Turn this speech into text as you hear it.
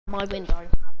my window.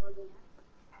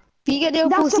 If you get the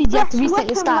full seed, you have to reset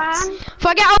your stats. Man. If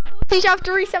I get all seed, you have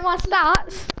to reset my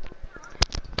stats?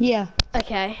 Yeah.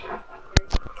 Okay.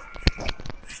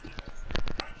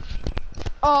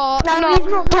 Oh, no, I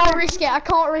can't risk it. I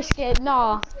can't risk it.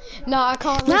 No, I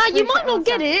can't risk it. Nah, you might not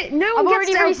get it. No one gets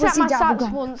I've already reset my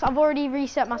stats once. I've already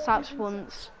reset my stats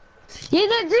once. Yeah,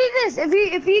 no, do this. If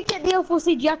you get the L4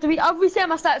 seed, you have to I've reset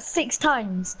my stats 6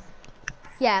 times.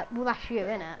 Yeah, well that's you,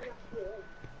 innit?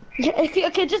 Yeah,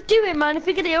 okay, just do it, man. If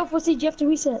you get the L4 seed, you have to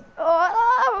reset.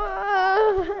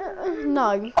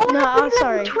 No, Oh, no, I'm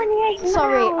sorry. 28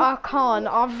 Sorry, now. I can't.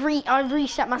 I've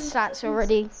reset my stats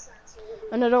already,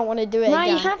 and I don't want to do it again.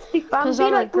 You have to, because I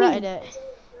regretted it.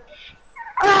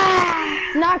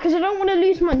 Nah, because I don't want to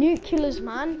lose my nuclears,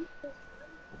 man.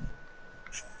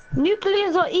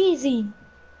 Nuclears are easy.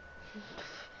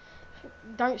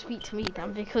 Don't speak to me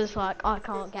then, because like I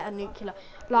can't get a nuclear.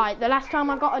 Like the last time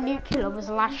I got a nuclear was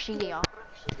last year.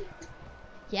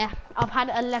 Yeah, I've had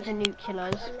 11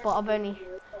 nuclears, but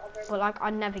like I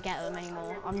never get them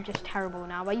anymore. I'm just terrible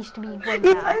now. I used to be way better.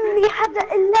 You've only had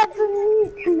 11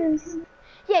 nuclears.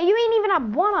 Yeah, you ain't even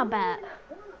had one, I bet.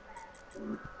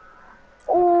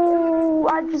 Oh,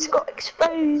 I just got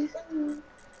exposed.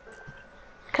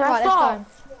 Can I start?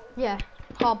 Let's go. Yeah,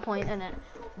 hard point, innit?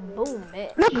 Boom,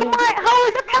 bitch. Look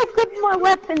how good my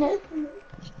weapon is.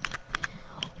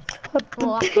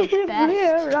 Well, that's the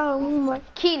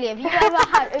best. Keely, have you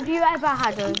ever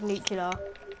had a nuclear?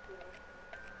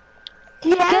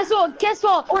 Yeah. Guess what? This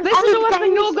is the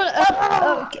weapon you're gonna.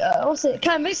 What's it?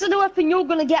 This is the weapon you're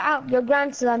gonna get out of your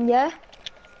Grand Slam, yeah?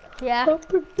 Yeah. Don't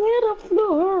forget to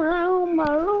floor around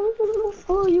my room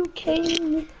before you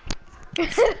came.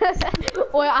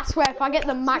 Boy, I swear, if I get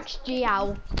the max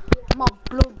GL, my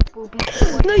blood will be.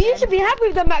 No, you should be happy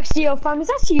with the max GL, fam. It's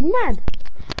actually mad.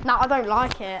 No, I don't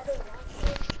like it.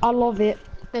 I love it.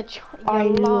 I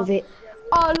love it.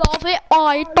 I love it.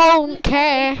 I don't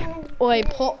care. Oi,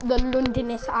 put the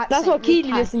Londonish accent. That's what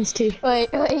Keely listens to. Oi,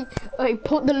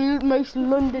 put the most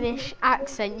Londonish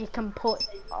accent you can put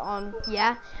on,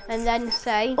 yeah, and then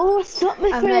say. Oh, what's up,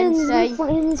 my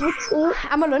friends? What's up?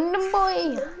 I'm a London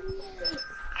boy.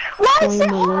 Why is it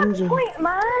hard point,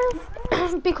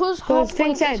 man? Because hard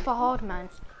point is for hard, man.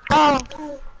 Oh.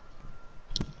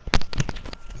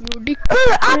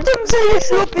 Adam's in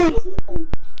this lobby.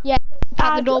 Yeah,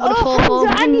 at the door with the 4-4.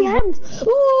 Hands.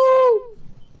 Ooh.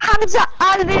 Hamza,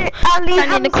 Ali,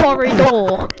 Stand in the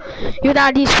corridor. Your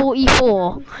daddy's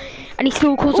 44. And he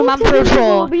still calls a man for a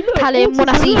draw. Tell him when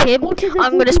I see him,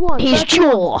 I'm gonna spin his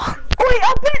jaw. Wait,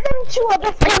 I bet them two are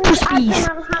best friends.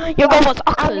 Crispies. Your girl wants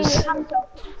uckers.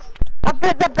 I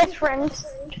bet they're best friends.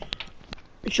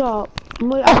 Shut up.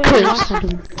 Uckers.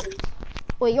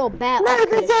 Wait, you're bad. No,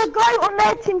 there's a guy on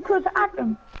their team called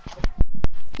Adam.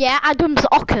 Yeah, Adam's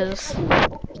uckers.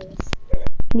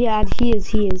 Yeah, he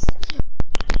is.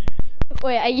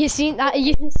 Wait, are you seeing that? Are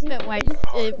you seeing it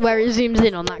where it zooms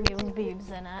in on that girl's boobs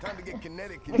in it?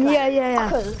 Yeah.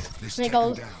 And it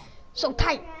goes so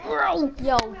tight, bro.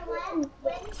 Yo.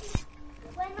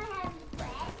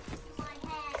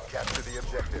 Capture the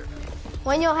objective.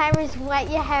 When your hair is wet,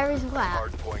 your hair is wet.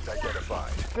 Hard point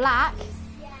identified. Black.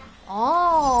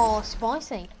 Oh,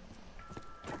 spicy.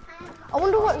 I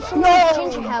wonder what someone's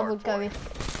ginger hair would go with.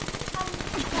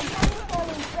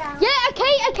 Yeah,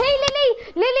 okay,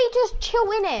 Lily, just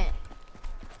chill in it.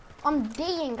 I'm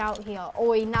D'ing out here.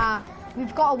 Oi, nah,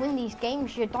 we've got to win these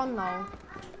games. You don't know.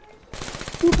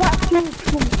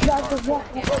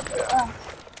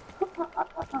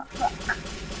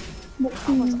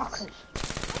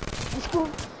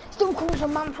 Still calls a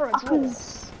man for a draw.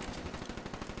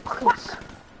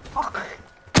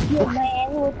 Yeah,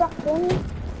 man, what's up, man?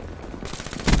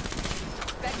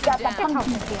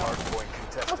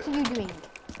 What are you doing?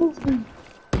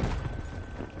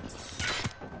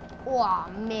 Oh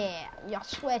man, I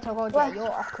swear to God, yeah,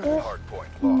 you're awkward. Hard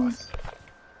point lost.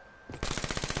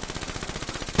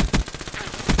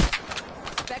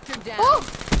 Vector down. Oh!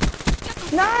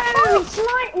 No, he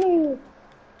sniped me.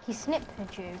 He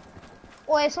snipped you.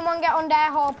 Oi, someone get on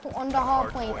their hard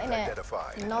point,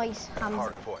 innit? Nice,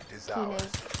 Hard point is ours.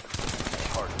 Keelers.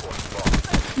 Hard point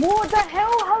lost. What the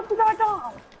hell? How did I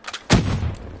die?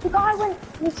 The guy went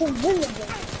invisible.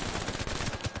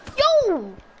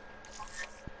 Yo!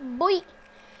 Boy,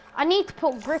 I need to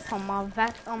put grip on my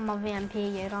VMP,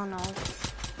 you don't know.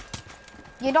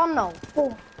 You don't know.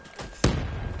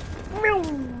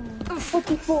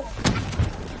 44.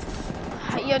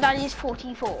 Your daddy's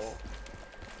 44.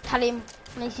 Tell him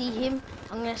when I see him,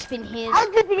 I'm gonna spin his How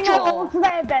did you know jaw. I was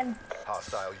there then?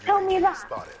 Hostile Tell me UAV that.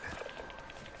 spotted.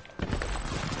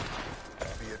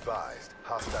 Be advised,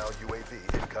 Hostile UAV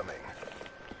incoming.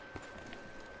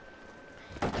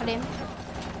 Cut him.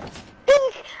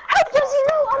 How does he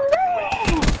know I'm there?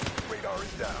 Radar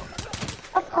is down.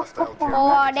 Hostile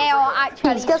Oh, they are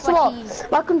actually Guess sweaty. what?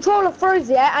 My controller froze,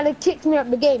 yeah, and it kicked me out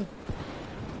the game.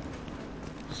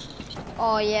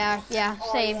 Oh yeah,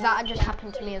 same. That just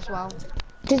happened to me as well.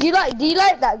 Do you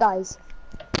like that, guys?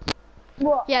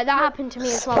 What? Yeah, that happened to me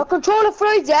as My well. controller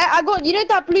froze, yeah. I got, you know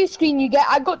that blue screen you get?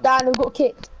 I got that and I got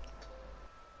kicked.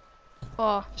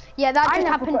 Oh, yeah, that just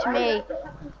happened to me.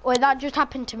 Or that just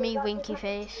happened to me, Winky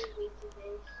Face.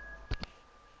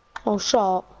 Oh, shut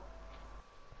up.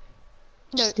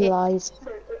 No, Just lies.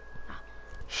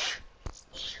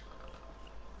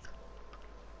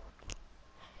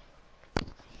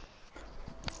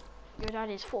 Your dad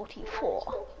is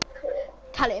 44.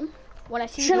 Tell him when I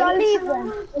see Shall him. I leave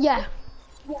then? Yeah.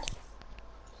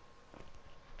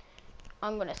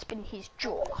 I'm gonna spin his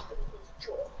jaw.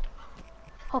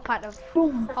 Hop out the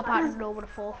door with a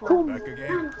 4-4. Back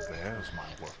again. There's my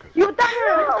worker. Your dad!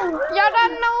 Your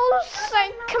dad knows.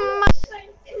 Say, come on.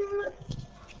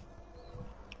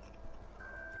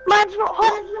 Man's not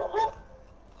hot.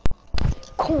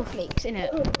 Cornflakes,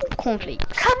 innit? Cornflakes.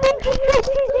 Come into the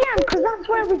because that's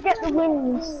where we get the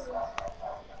wins.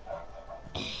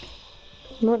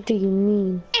 What do you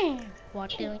mean?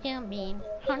 What do you mean?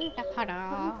 I'm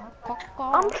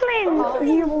playing with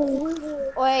you.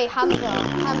 Wait, Hamza,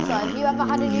 have you ever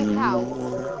had a new cow?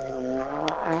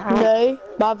 No,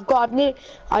 but I've got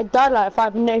I died like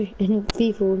 5 in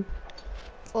FIFA.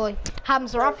 Oi,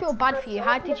 Hamza, I feel bad for you.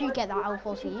 How did you get that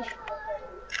L4 Siege?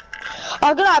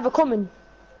 I'm gonna have a comment.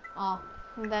 Oh,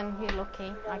 then you're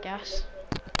lucky, I guess.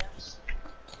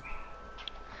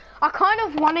 I kind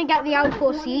of want to get the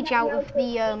L4 Siege out of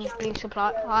the blue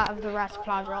supply, out of the red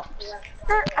supply drops.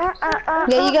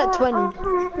 Yeah, you get 20.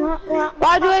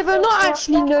 By the way, they're not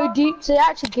actually no dupes. They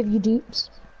actually give you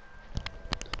dupes.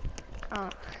 Oh.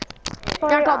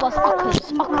 That got was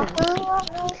Ockers.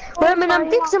 Wait a minute, I'm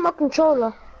fixing my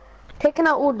controller. Taking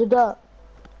out all the dirt.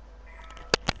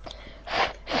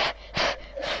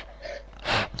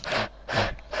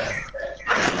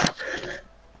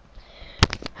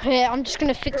 Here, I'm just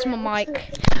gonna fix my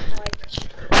mic.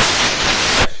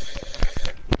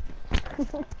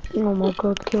 Oh my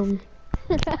god, kill me.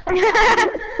 I'm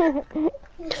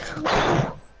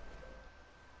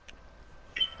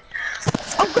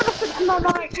gonna fix my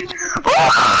mic.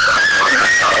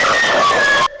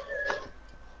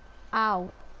 Ow.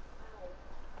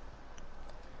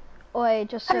 Oi,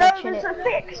 just searching it.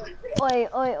 Oi,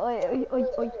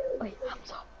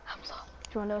 Hamza.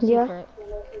 Do you want to know a secret?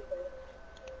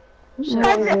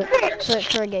 Search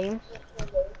for a game.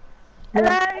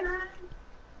 Hello.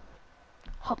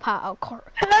 Hop out of court.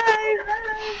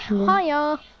 Hello.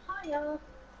 Hiya.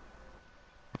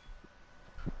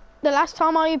 The last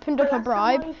time I opened up a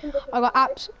bribe, I got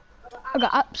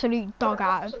absolute dog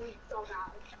out.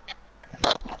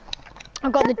 I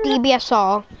got the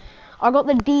DBSR. I got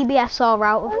the DBSR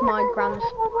out of my Grand.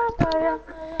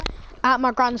 At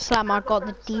my Grand Slam, I got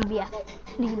the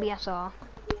DBSR.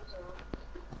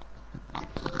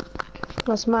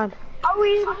 That's mad.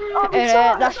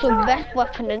 That's the best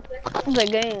weapon in the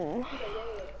game.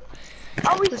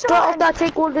 Start off that,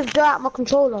 take all this dirt out of my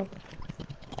controller.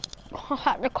 I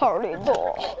had the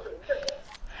corridor.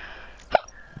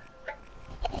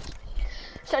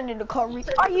 Sending the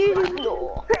corridor. Are you putting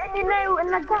your nail in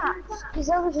the gas? Because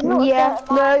there was a lot of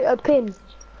dirt. No, a pin.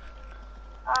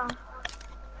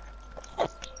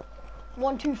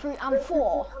 1, 2, 3, and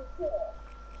 4.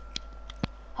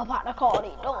 Hop out the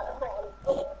corridor.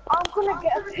 I'm gonna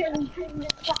get a pin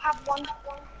to have one.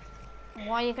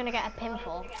 Why are you gonna get a pin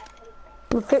for?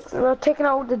 We're taking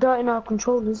out all the dirt in our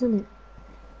controllers, isn't it?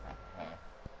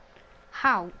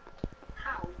 How?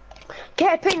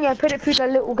 Get a pin, yeah, put it through the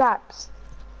little gaps.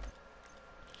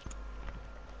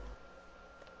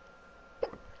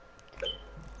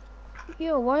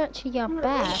 Yo, why don't you get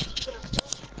back?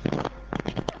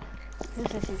 Who's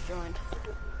this who's joined?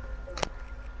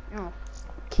 Oh,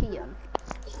 Kian.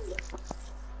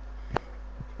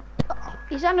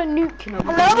 He's on a nuclear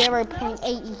with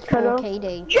 0.84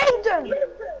 KD. Jaden!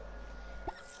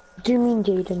 Do you mean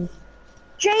Jaden?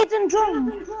 Jaden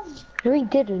joined! No, he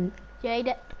didn't.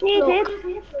 Jaden. He did.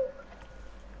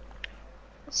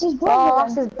 That's his brother. Oh,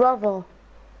 that's his brother.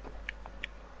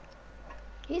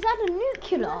 He's had a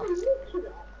nuclear.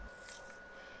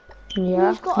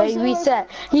 Yeah, but he reset.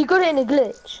 He got it in a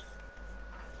glitch.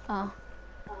 Oh.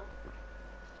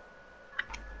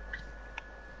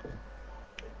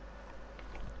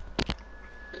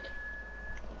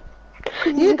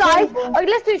 You guys,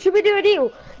 let's do. Should we do a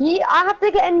deal? Yeah, I have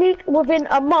to get a nuke within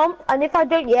a month, and if I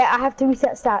don't yet, I have to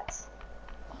reset stats.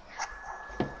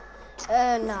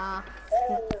 Nah.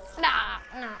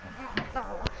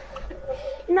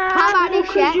 Nah. How about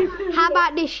this, yeah? How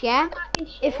about this, yeah?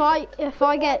 If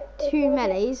I get 2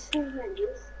 melees,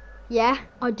 yeah,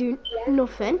 I do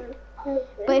nothing.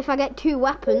 But if I get 2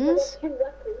 weapons,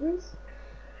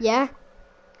 yeah,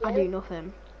 I do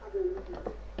nothing.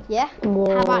 Yeah?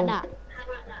 Whoa. How about that?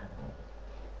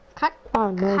 Oh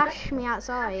no. Cash me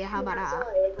outside, how about that?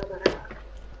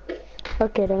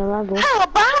 Okay, then I'm able. How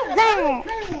about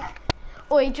that?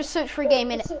 Or you just search for a game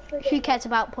in it. Who cares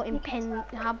about putting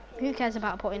who cares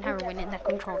about putting heroin in their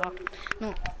controller?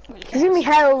 No. Give me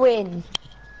heroin.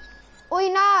 Oi,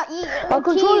 nah, My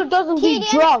controller doesn't do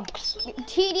drugs.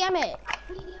 TDM it.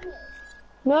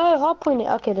 No, hard point it.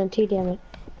 Okay, then TDM it.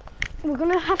 We're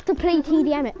gonna have to play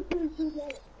TDM it.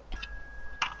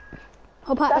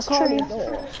 That's true.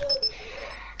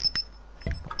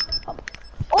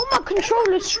 All my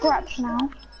controller's scratched now.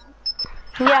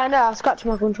 Yeah, I know. I scratched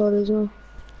my controller as well.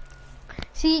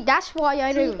 See, that's why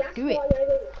I don't do it.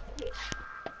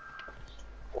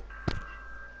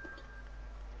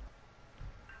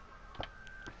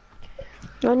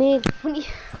 I need.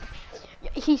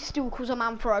 He still calls a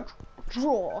man for a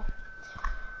draw.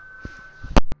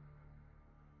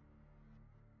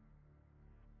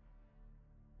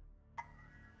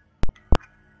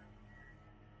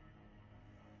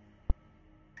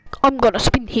 I'm gonna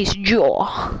spin his jaw.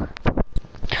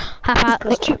 How about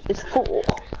the Two is 4.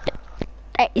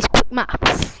 that is quick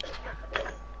maths.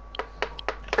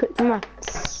 Quick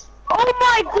maths. Oh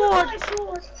my god!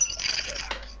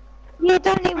 You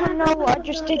don't even know what I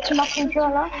just did to my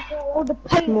controller. All the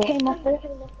paint came off it.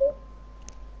 Team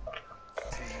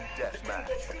deathmatch.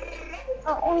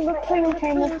 All the paint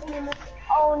came off.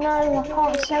 Oh no, I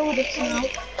can't sell this now.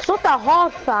 It's not that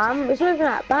hard, fam. It's not even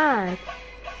that bad.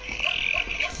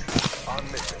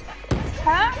 On mission.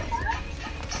 Huh?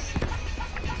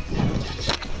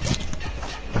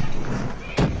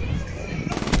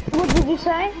 What did you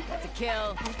say? To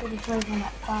kill.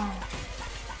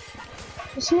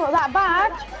 It's not that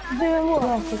bad. Doing what?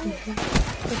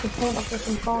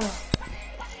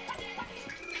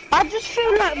 I just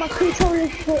feel like my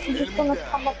controller's just gonna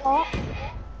come apart.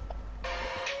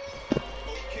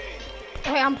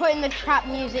 Okay, I'm putting the trap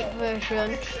music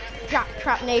version,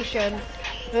 Trap Nation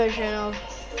version of.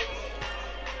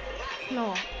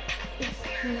 No.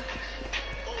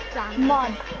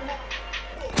 Mud.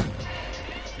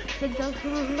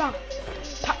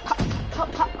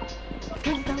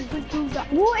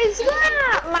 What is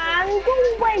that, man? Go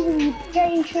away with you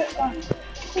gay shit, man.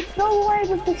 Just go away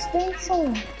with this thing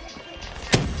song.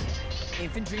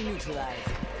 Infantry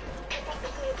neutralized.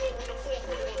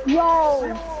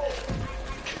 Yo.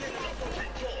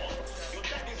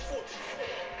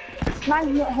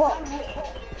 Man's not hot.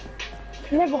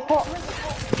 Never hot.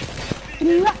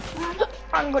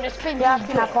 I'm gonna spin Yeah, I've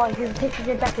seen that part. He's taking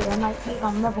your jacket and like,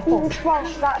 I'm never Who home.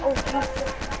 responds that is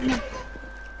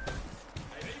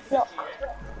Look.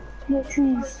 No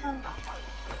trees.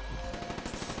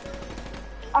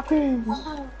 I can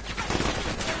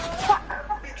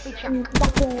Big shot.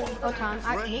 Oh, time.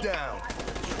 Run Actually. down.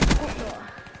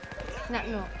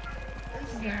 No.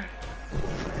 Yeah.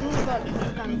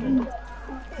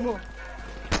 Whoa.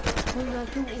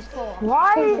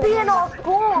 Why are you being all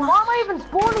spawn? Why am I even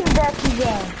spawning there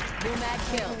today? Nomad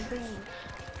kill.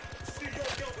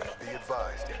 Be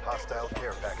advised. Hostile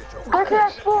care package Where over. can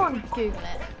I spawn? Google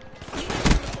it.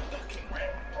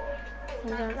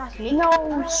 That's me. no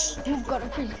You've got a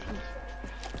frisbee.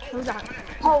 Who's that?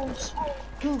 holes.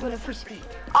 Who got a frisbee?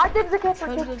 I did the Who's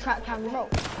camera. the track down the road?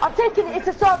 I'm taking it. It's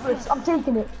a Cerberus. I'm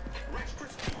taking it.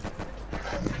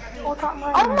 Oh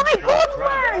my god,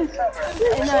 man!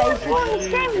 This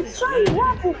game is so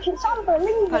rubbish, it's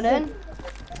unbelievable. Pardon?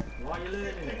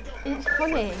 It's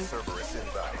funny. Cerberus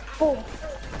inbound. Oh,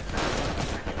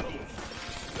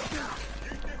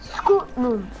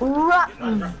 Scootin',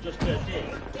 rotten.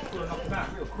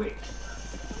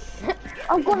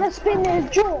 I'm gonna spin his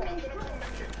jaw.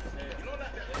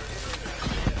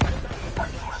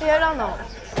 Yeah, I don't know.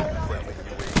 Friendly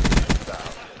UAV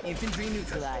inbound. Infantry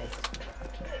neutralized.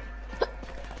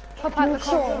 Pop out the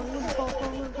sure. car.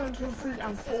 1, 2, 3,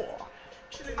 and 4.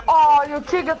 Oh, your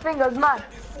trigger fingers, man.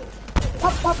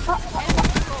 Pop, pop, pop, pop,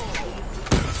 pop.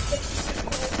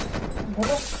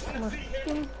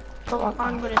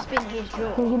 I'm gonna spin his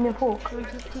jaw. Can you give me a fork? Can we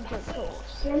just take your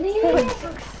sauce? I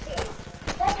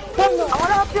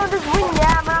wanna help you on this wing,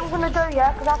 yeah, man. I'm gonna go,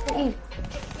 yeah, because I have to eat.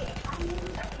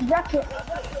 Jacket.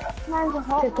 Mine's a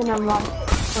hot. Chicken and rice.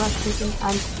 Rice chicken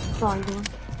and frying one.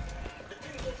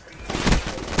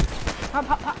 Pop,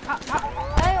 pop, pop, pop,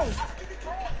 pop. Hey!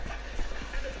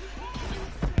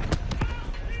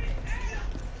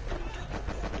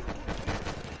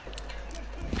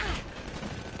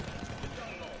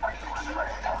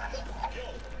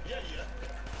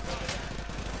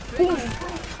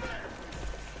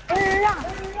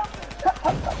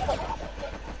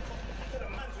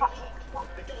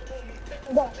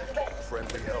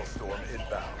 Friendly Hellstorm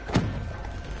inbound.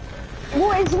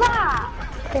 What is that?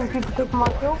 Thank you for taking my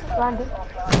kill, Randy.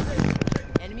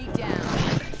 Enemy down.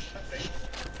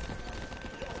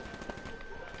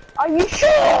 Are you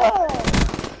sure?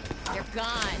 They're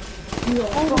gone. Thank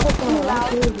you for taking my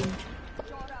kill.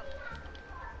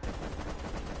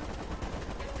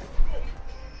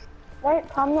 Wait,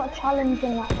 I'm not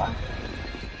challenging that one.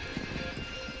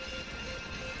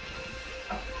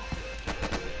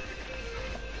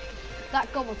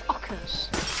 That goal was Ockers.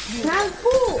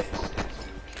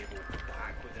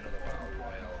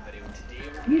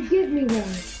 You give me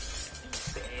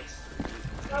one.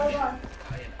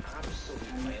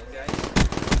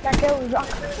 That girl was rock.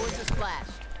 Force a splash.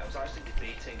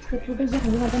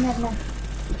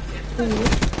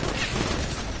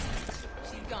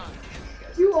 She's gone.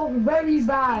 You are very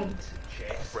bad.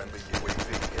 Friendly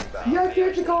UAV inbound. You have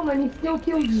critical and he still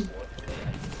killed you.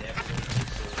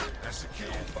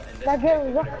 That girl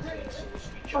was rock.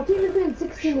 Our team is doing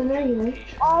 16 and 8, you know.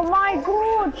 Oh my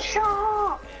god, shut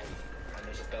up! And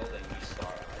there's a building we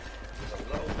start at. There's a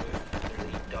little booth,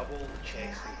 there's a double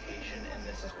chest location in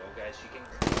this as well, guys. You can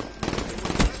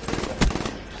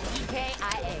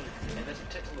EKIA. in this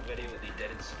particular video they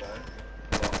didn't spawn,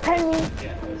 Penny. but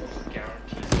get almost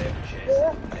guaranteed level chest.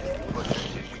 Yeah.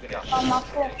 You can On my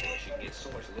actually floor. you can get so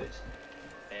much loot.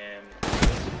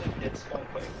 Basically we did spawn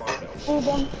quite far out. See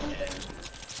them.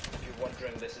 If you're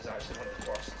wondering, this is actually one of the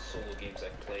first solo games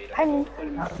I've played. I've Penny.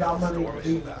 played quite a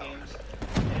few solo games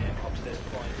up to this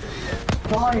point.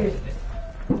 Quiet.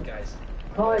 Guys,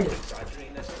 Quiet.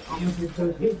 exaggerating this, I'm gonna get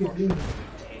those big green. 10 times.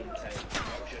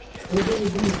 We're gonna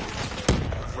do.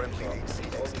 Friendly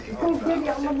HCXD Oh, baby,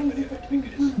 I'm gonna be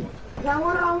Now, I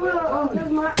wanna,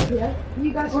 here's my idea.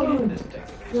 You guys can do it.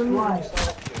 You're right. To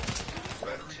fly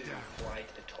to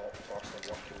the top first and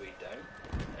work your way down.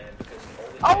 Because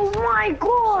all the Oh my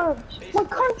god! My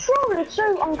controller is so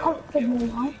uncomfortable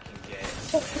now. you can get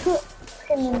Just put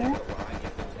him in there. the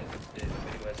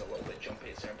video is a little bit jumpy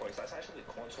at certain points. That's actually the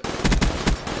console.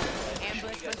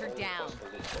 Ambush buzzer down. So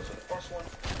the first one,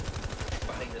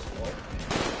 behind this wall.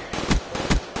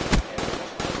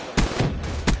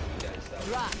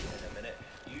 Rock. In a minute.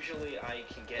 Usually I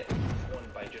can get one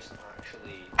by just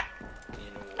actually,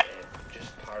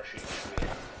 just parachuting straight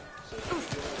in. So you go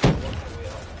work your way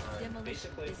up and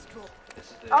basically this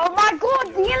is the Oh my god,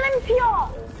 the Olympia!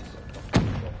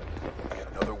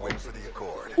 Another win for the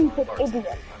Accord. Stupid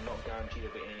idiot. I'm not guaranteed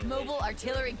about any Mobile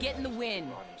artillery getting the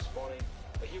win. spawning.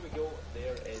 But here we go.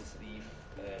 There is the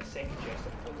second chest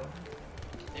of the building.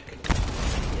 You can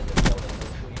see in the building.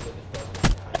 I'll show you where the building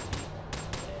is hiding.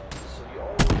 So you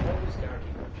always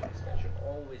guaranteed one chest, guys. You're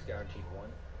always guaranteed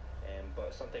one.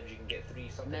 But sometimes you can get three,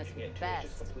 sometimes Must you be get two. It's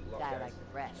just best. complete luck, Die guys. like the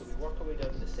rest. So we work our way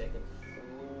down to the second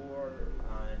floor,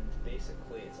 and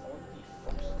basically it's on the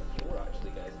first floor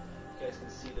actually, guys. You guys can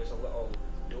see there's a little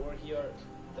door here.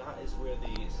 That is where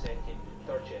the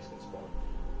third chest can spawn.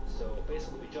 So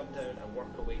basically we jump down and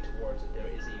work our way towards it. There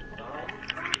is a van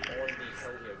on the hill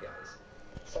here, guys.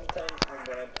 Sometimes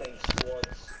when I'm playing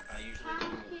squads, I usually do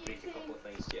break a couple of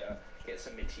things, get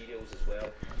some materials as well,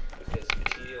 because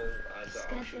material, as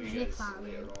I'll show you guys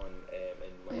later on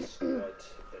in my squad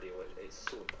video, it's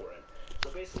so important. So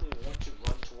basically we want to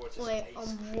run towards this Wait, nice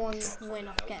I'm one win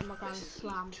off getting my Grand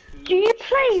Slam. Do you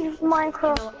play You know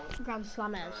Minecraft? what Grand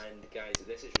Slam is? And guys,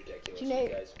 this is ridiculous. Do you know-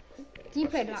 guys, Do you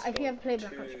play that? Have you ever played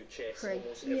Black Ops 3?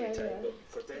 Do you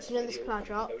know this cloud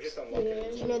drops? Do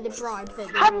you know the bribe that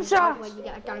Hamza! where you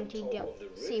get a guaranteed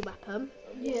DLC weapon?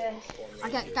 Yeah. I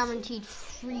get guaranteed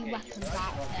 3 weapons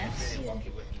out of this.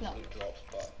 Look,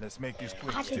 Let's make these I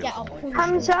quick had to too. get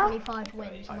Hamza? 125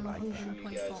 wins on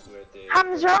 124.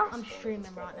 Hamza? I'm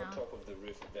streaming right now. Top of the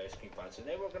roof of the ice cream van. So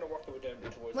now we're going to work our way down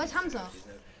towards Where's these Hamza? houses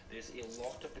now. There's a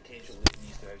lot of potential loot in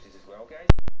these two houses as well, guys.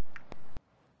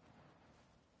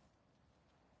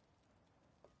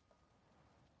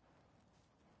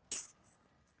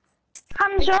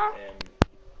 Hamza?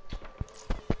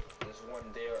 There's one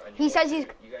there, and He says he's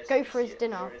you guys go can for his see it.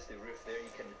 dinner. There is the roof there. You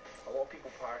can. A lot of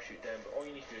people parachute down, but all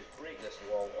you need to do is break this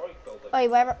wall, or you build a Oi,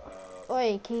 where?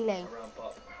 Oi, Keeling. ramp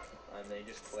up, and then you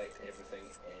just collect everything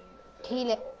in the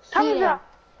Keeling. box. Keeling. Hamza?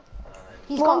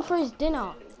 He's gone for his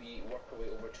dinner. And we work our way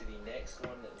over to the next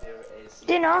one. There is the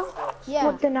Dinner? Yeah.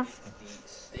 What dinner? the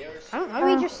stairs. I don't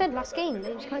know, we just said last game.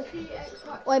 It was kind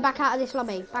of... Oi, back out of this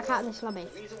lobby. Back out of this lobby.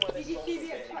 Did you see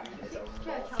the X Factor 6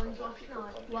 chair challenge last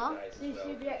night? What? Did you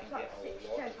see the X Factor 6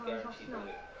 chair challenge last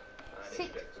night?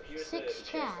 Six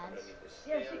chairs?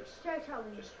 Yeah, 6 chair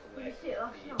challenge. Did you see it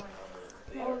last night?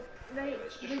 Well, the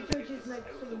judges make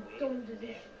some dumb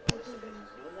decisions.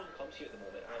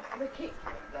 The kick.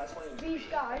 These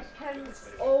guys can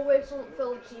always on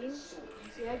Philippines.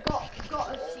 Yeah,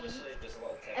 got a seat,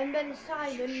 and then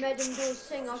Simon made him do a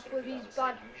sing off with his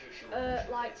bad,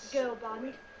 like girl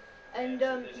band, and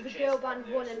the girl band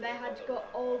won, and they had to go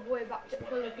all the way back to the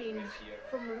Philippines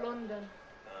from London.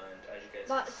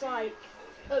 That's like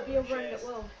at the other end of the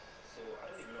world.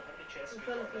 The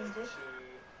Philippines is.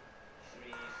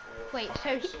 Wait,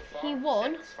 so he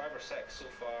won?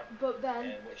 But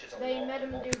then they made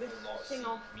him do this sing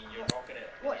off.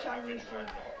 Watch it on YouTube.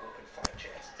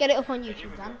 Get it up on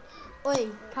YouTube, then. Oi,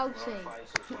 Kelsey.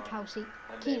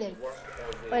 Keelan.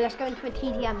 Oi, let's go into a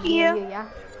TDM. Yeah. Yeah?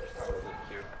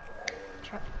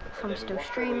 Check if I'm still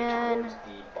streaming. Yeah,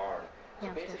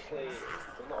 I'm still streaming.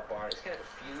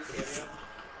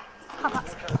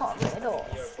 Hot lid or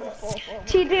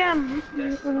TDM.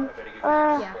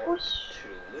 Yeah.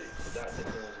 That's it,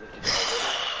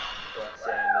 but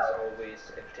there's always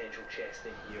a potential chest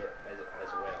in here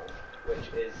as well, which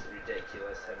is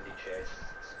ridiculous how many chest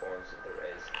spawns there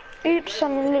is. Oops,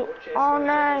 I'm a little. Oh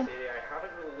no. I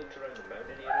haven't really looked around the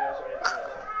mountain areas or anything like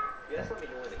that. You guys let me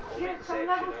know in the comment Yeah, so section.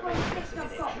 level I might 26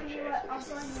 I've got the new, I've got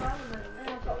a new element, and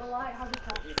I've got the light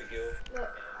habitat. Here we go.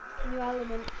 Look, new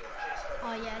element.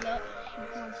 Oh yeah, look. She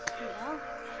wants to see that.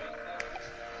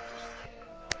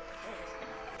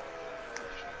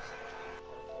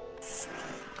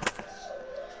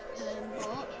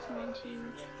 Do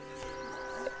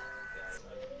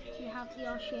you have the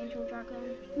Archangel Dragon?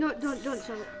 No, don't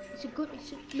sell it. It's a good.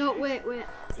 No, wait. Look.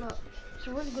 It's a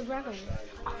really good dragon.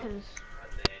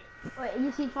 Wait,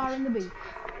 you see fire in the booth?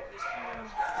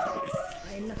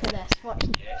 Wait, look at this. Watch.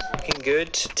 Looking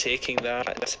good, taking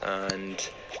that, and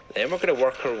then we're going to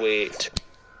work our way to...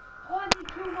 Only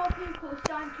 2 more people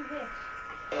signed to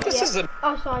this. This is a...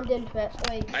 I signed into it.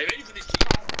 Wait. Are you ready for this?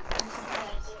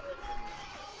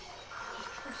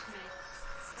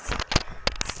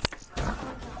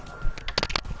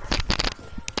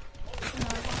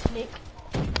 Nick.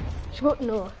 Shut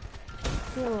no.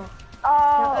 No.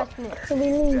 Oh, That's Nick. so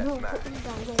we leave.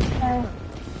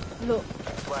 Look.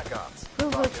 Black Ops. Go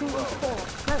Lock to and the load. floor.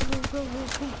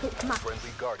 Go match.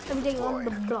 Friendly Guardian Everything on the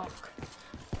deployed. block.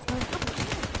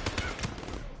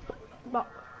 Block.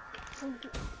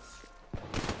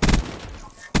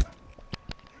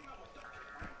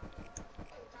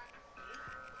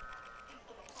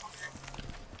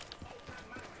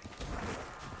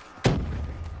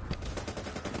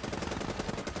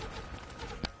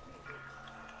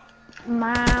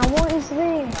 Man, what is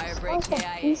this? Fire break What's that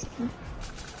KIA. piece?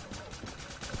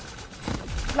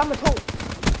 Number 2.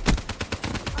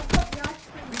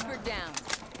 Reaper down.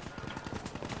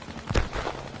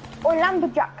 Oh,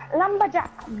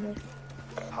 lumberjack.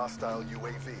 Hostile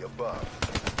UAV above.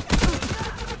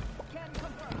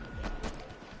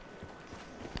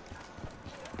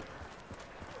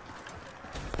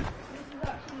 This is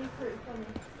actually pretty funny.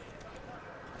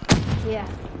 Yeah.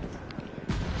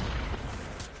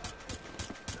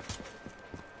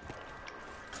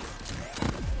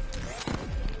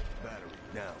 Battery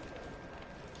now.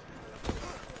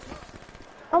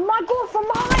 Oh my god, from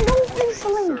behind,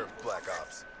 obviously. Serve Black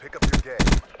Ops. Pick up your game.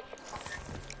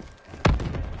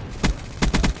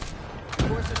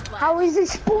 Forces flash. How is it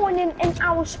spawning in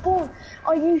our spawn?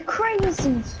 Are you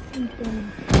crazy?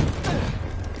 Speaking.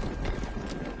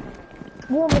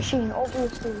 War machine,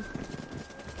 obviously.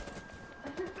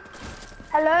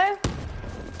 Hello?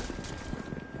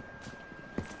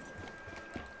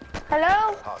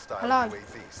 Hello? Hostile Hello.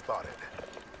 UAV spotted.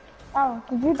 Oh,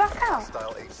 did you back out?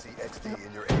 Hostile HCXD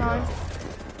in your AO.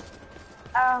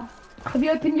 Oh. Have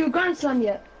you opened your Grand Slam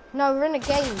yet? No, we're in a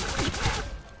game.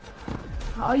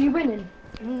 Are you winning?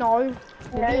 No,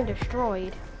 we're being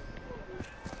destroyed.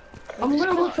 I'm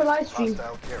gonna watch a live stream.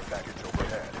 Hostile care package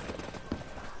overhead.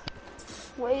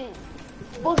 Wait.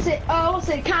 What's it?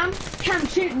 Cam,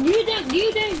 shoot. We'll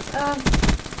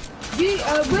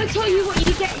tell you what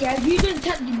you get, yeah.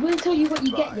 We'll tell you what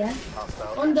you get, yeah.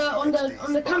 Hostile On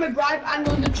HCXD the camera drive and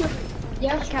on the trip.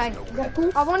 Yeah. Okay. Is that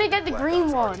cool? I want to get the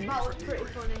green one. That was pretty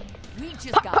funny. We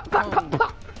just got owned.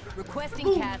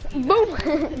 Requesting cast. Boom.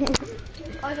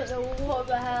 I don't know what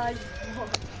the hell I just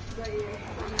walked right here.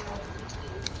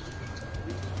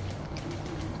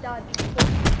 Dad,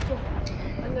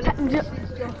 I'm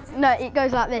gonna No, it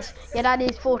goes like this. Your dad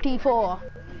is 44.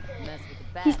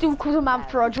 He still calls a man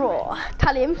for a draw.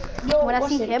 Tell him when I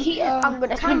see him, I'm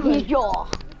gonna slit his jaw.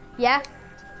 Yeah.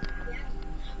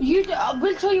 I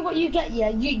will tell you what you get. Yeah,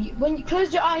 you when you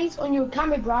close your eyes on your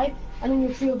camera drive and on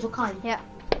your field of kind. Yeah.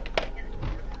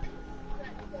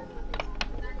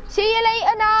 See you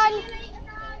later, Nan.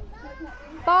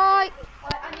 Bye.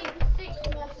 I need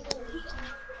 6 more stones.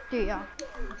 Do ya?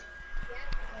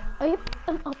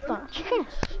 Open up that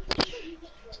chest.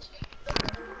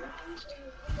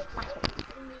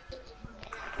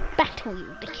 Battle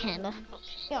the killer.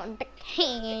 You're the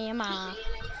hammer.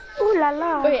 Ooh la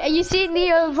la. Wait, are you seeing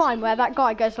the Vine where that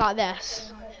guy goes like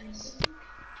this?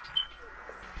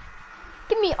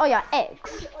 Give me all your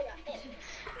eggs.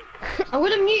 I'm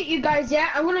gonna mute you guys. Yeah,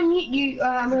 I'm gonna mute you.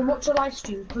 I'm gonna watch your live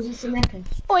stream because it's an echo.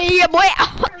 Oh yeah, boy.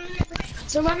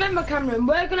 So remember, Cameron,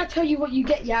 we're gonna tell you what you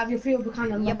get. Yeah, out of your field of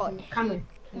kind. Yeah, boy. Cameron.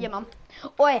 Yeah, mum.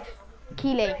 Oi,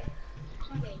 Keely.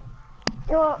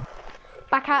 You're...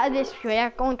 Back out of this, yeah.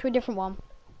 Go on to a different one.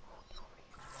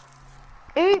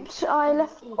 Oops, I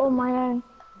left on my own.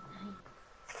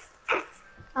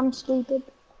 I'm stupid.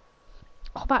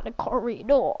 How about the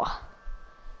corridor?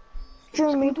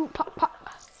 Jimmy.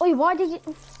 Oi, why did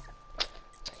you...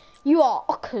 You are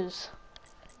uckers.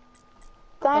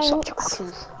 You're such Thanks.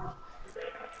 uckers.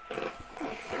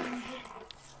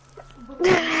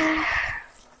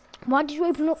 Why did you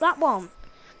open up that one?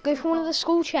 Go for one of the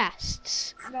school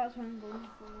chests. That's what I'm going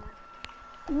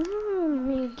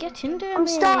for. Get into it. I'm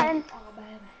starting.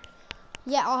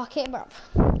 Yeah, okay, bruv.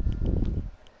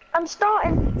 I'm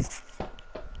starting.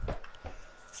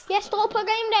 Yeah, stop a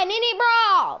game then, innit,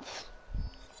 bruv?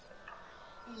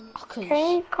 Uckers.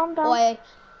 Okay, calm down. Oi,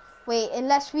 wait,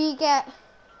 unless we get...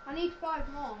 I need 5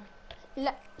 more.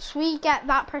 Unless we get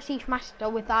that Prestige Master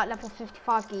with that level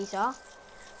 55 geezer,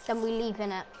 then we leave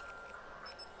in it.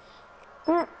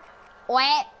 Mm.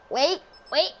 Wait.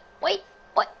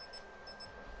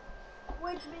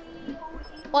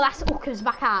 Oh, that's Uckers,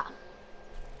 back out.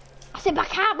 I said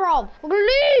back out, bro. We're gonna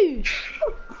lose.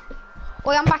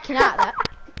 Oi, I'm backing out there.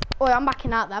 Oi, I'm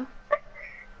backing out them.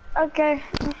 Okay.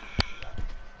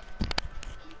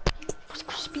 What's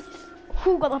crispy?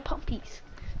 Who got the puppies?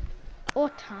 All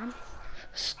time.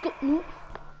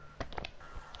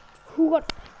 Who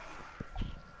got...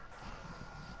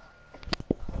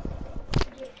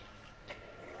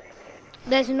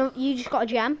 There's no... You just got a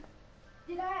gem?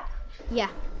 Did I? Yeah.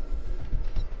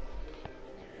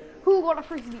 Who got a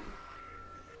frisbee?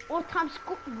 All time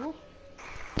Scuttle.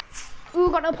 Who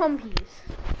got the pumpies?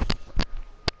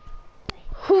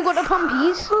 Who got the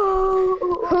pumpies?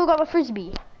 Who got the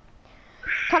frisbee?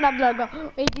 Kind of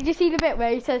logo. Wait, did you see the bit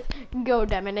where he says go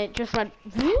them and it just went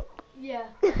whoop? Yeah.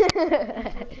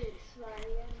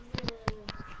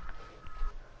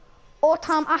 All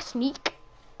time I sneak.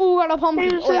 Who got a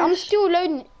pumpy? Wait, I'm still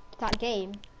loading that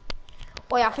game.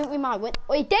 Wait, I think we might win.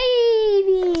 Wait,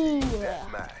 Davey!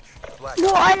 Deathmatch. Black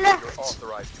Well, I Ops, left. You're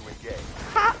authorized to engage.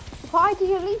 Why did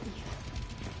you leave?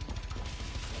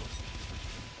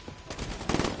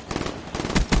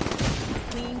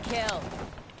 Clean kill.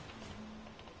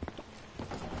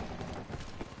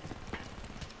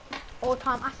 All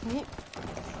time I sneak.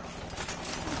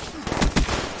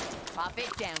 Pop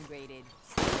it downgraded.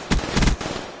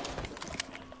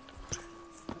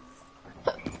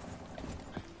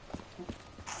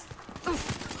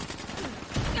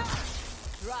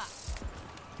 Drop.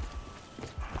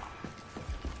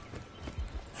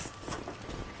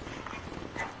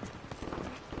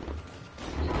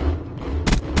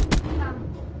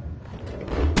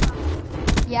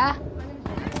 Yeah.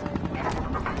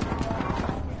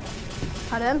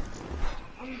 Pardon?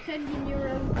 I'm sending your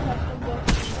own custom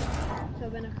button so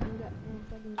then I can get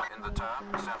In the turn,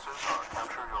 sensors are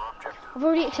capture your objective. I've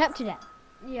already accepted it.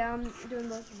 Yeah, I'm doing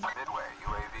both of them. Midway,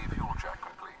 UAV fuel check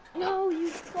complete. No, you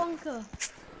plonker.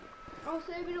 I was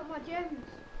saving up my gems.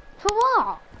 For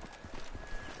what?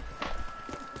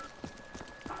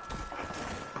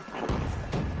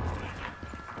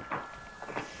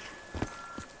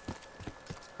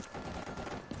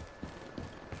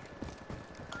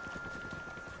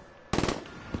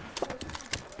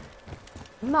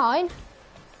 Mine?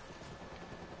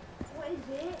 What is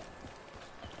it?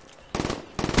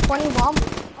 21.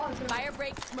 Fire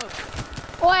break smoke.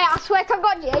 Oi, I swear to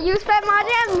God, yeah, you spent my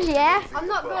gems, yeah? I'm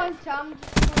not going to, I'm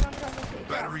just going on to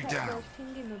Battery down.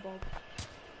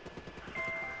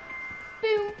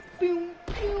 Boom, boom,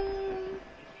 boom.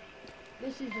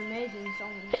 This is amazing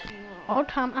song. All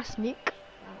time I sneak.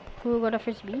 Who got a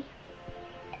frisbee?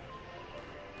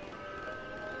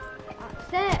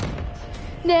 That's it.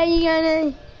 There you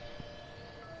go.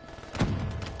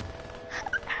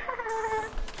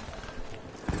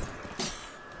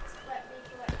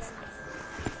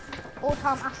 All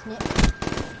time asking it.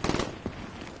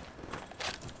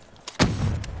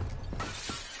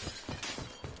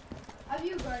 Have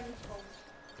you got any phones?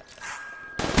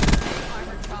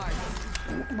 Armor charge.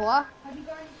 What? Have you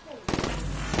got any phones?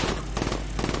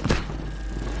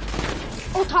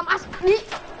 All time asking it.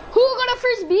 Who got a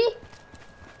frisbee?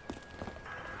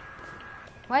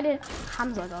 Where did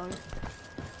Hamza go?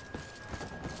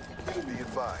 Be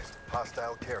advised,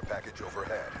 hostile care package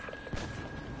overhead.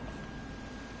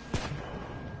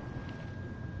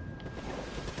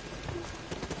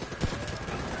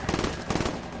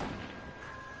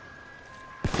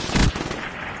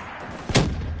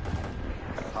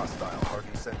 Hostile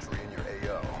hardened sentry in your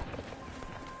AO.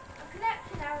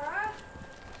 Connection error.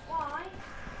 Why?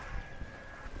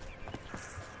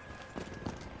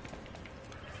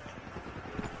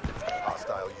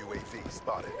 Hostile UAV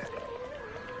spotted.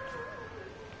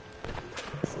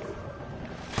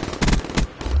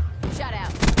 Shut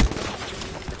out.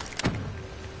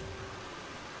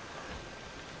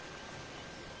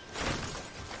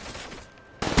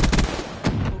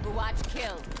 Overwatch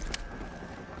killed.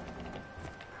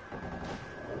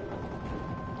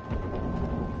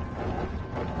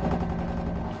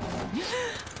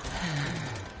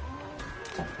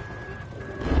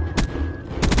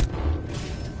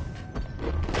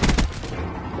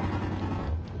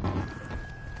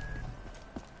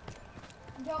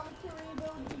 You want me to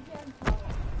rebuild the gem tower?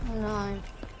 No.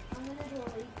 I'm gonna do a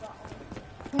league battle.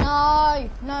 No,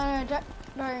 no, don't.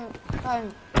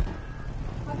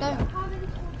 Have Don't. many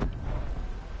phones?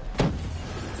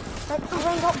 I've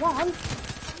only got one.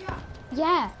 Yeah.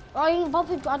 Yeah, I ain't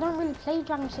bothered. I don't really play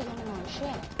Dragon City anymore.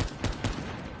 Shit.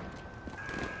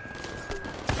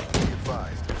 Be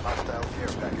advised, hostile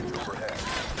care package overhead.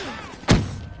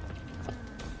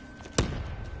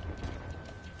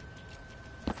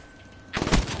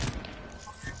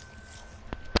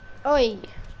 Oi,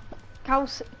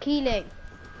 Keeling.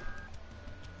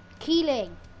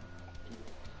 Keeling.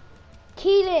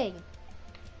 Keeling.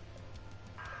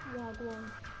 Yeah, go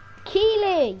on.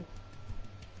 Keeling.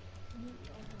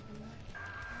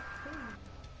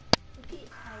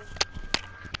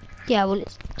 Yeah, well,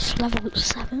 it's level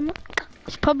 7.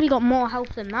 It's probably got more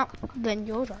health than that, than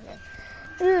your dragon.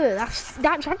 Ugh, that's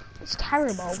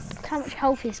terrible. Look how much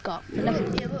health he's got. It looks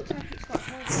like it's got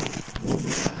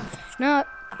health. No,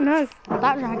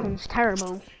 that dragon's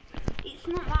terrible. It's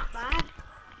not that bad.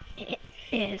 It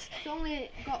is. It's only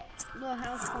got low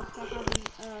health because I haven't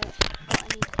got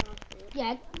any stuff.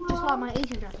 Yeah, just like my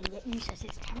Asian dragon, yet you says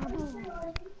it's terrible.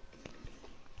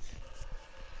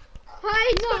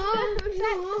 Hi,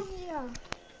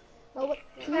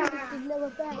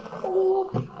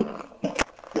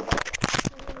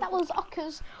 That was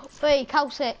Ockers. Wait,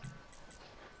 Kelsey.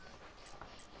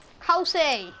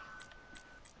 Kelsey.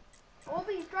 All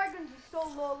these dragons are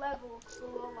still low level, so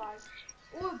low life.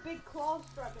 Oh, a big claws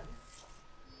dragon.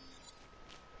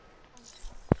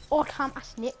 Or time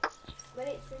ask Nick. When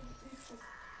it's been useful.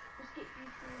 Just get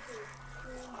used to it.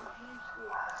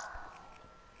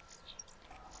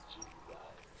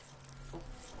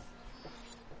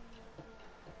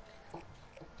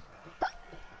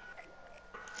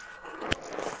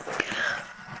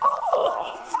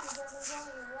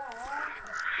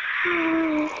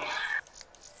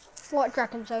 What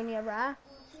dragon's only a rare?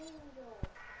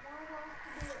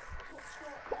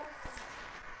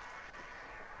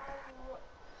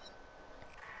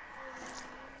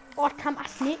 Or time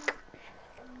ask Nick.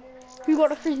 Who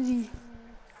got a frisbee?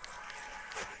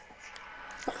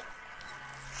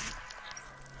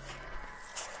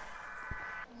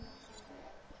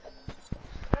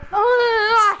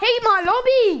 Oh, I hate my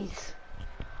lobbies.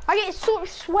 I get sort of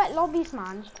sweat lobbies,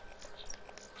 man.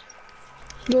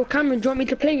 Yo, Cameron, do you want me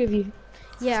to play with you?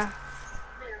 Yeah.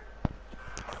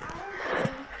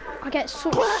 I get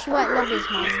sort of sweat lobbies,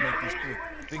 man.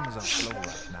 Things are slow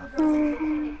right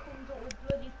now.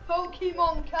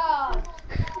 Pokemon cards.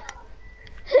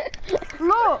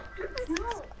 Look.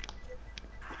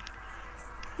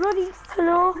 Bloody,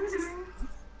 hello?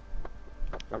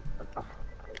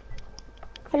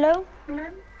 Hello?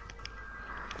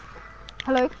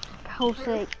 Hello,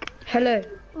 Kelsey. Hello.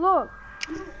 Look.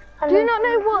 Hello? Do you not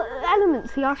know what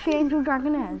elements the Archangel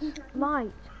Dragon is?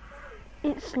 Light.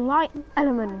 It's light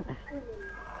element.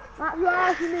 That's why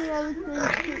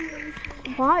everything.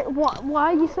 Why? What?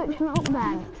 Why are you searching it up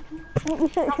then? What are you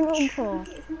searching it up for?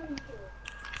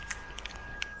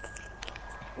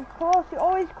 Of course, it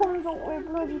always comes up with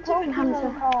bloody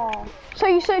Pokemon cards. So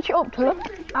you search it up to look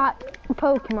at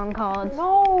Pokemon cards?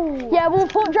 No. Yeah, we'll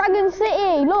put Dragon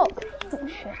City. Look. Oh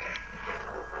shit.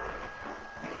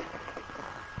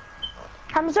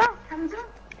 Hamza?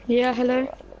 Yeah, hello.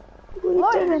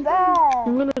 What are you doing?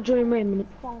 I'm gonna join Ray a minute.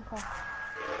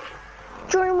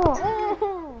 Join what?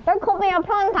 Don't call me a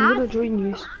plant. I'm gonna join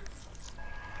you.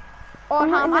 Or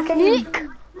not in the Nick.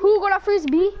 Who got a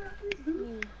frisbee?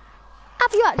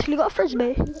 Have you actually got a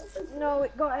frisbee? No,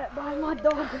 it got hit by my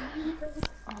dog.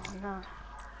 Oh no.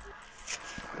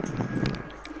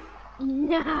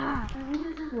 Nah.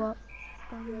 What?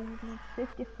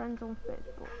 50 friends on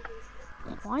Facebook.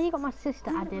 Why you got my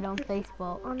sister added on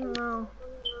Facebook? I don't know.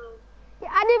 You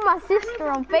added my sister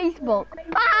on Facebook.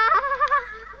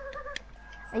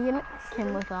 Are you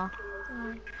linking with her?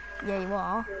 Yeah, you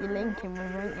are. You're linking with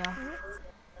her,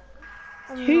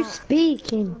 aren't you? Who's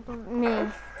speaking? Me.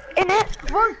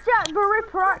 Was Jack the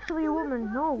Ripper actually a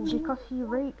woman? No, because he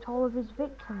raped all of his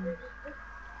victims.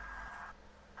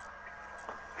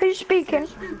 Who's speaking?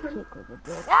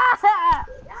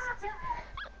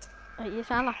 You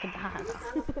sound like a dad.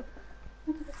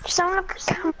 You sound like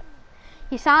a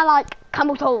You sound like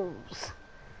camel toes.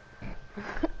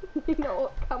 You know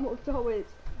what camel toe is?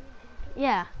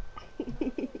 Yeah.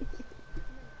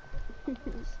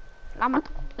 Llama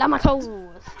toes.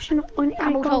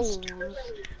 Camel toes.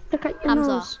 Look at your Hamza.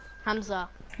 nose. Hamza.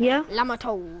 Yeah? Llama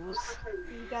toes.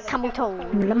 Camel toes.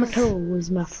 Llama toes,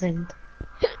 my friend.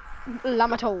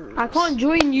 Llama toes. I can't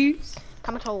join you.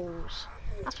 Camel toes.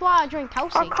 That's why I drink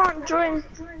Kelsey. I can't join.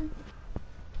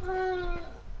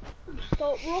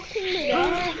 Stop rocking me.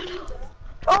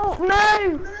 Oh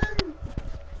no!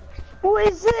 What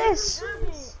is this?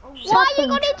 Why you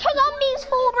got into zombies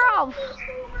for, bruv?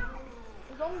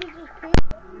 Zombies is cool.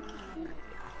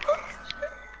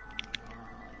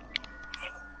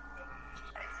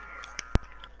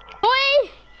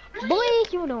 Boy,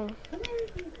 you know.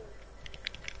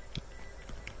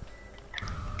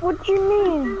 What do you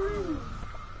mean?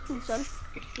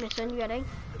 Listen, you ready?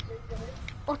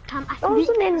 What time I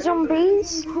wasn't in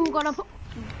zombies. Who got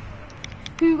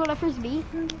a frisbee?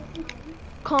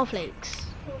 Cornflakes.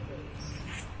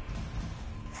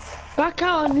 Back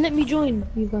out and let me join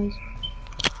you guys.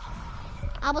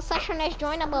 Our session is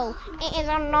joinable. It is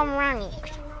on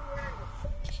non-ranked.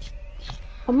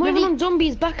 I'm not even on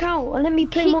zombies. Back out and let me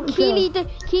play multiplayer.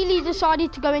 Keely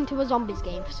decided to go into a zombies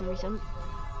game for some reason.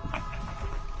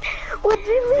 What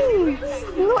do you mean?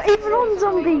 You're not even on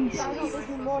zombies.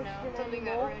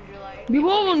 You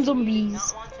are on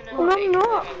zombies. Well, I'm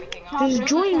not. Just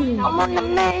join me. I'm on the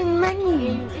main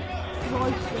menu.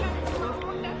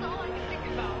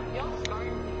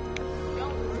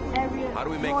 How do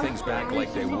we make things back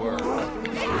like they were?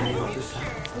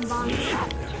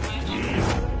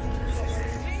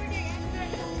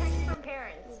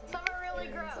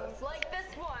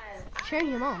 Show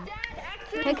your mom.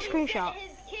 Take a screenshot.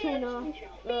 And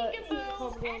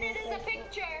it is a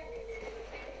picture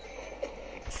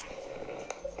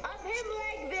of him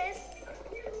like this,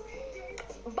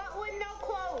 but with no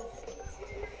clothes.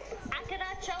 I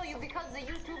cannot show you because the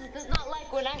YouTube does not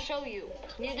like when I show you.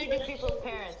 Neither do people's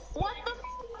parents. What the f,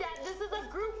 Dad? This is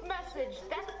a group message.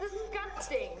 That's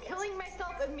disgusting. Killing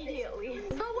myself immediately.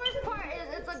 The worst part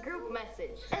is it's a group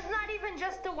message. It's not even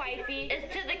just to wifey.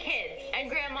 It's to the kids and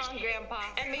grandma and grandpa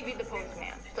and maybe the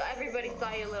postman. So everybody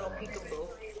saw your little peekaboo.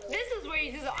 This is where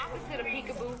you do the opposite of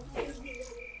peekaboo.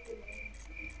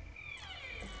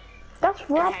 That's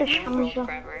rubbish, Hamza.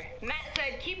 Matt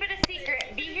said, keep it a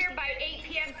secret. Be here by 8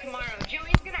 p.m. tomorrow.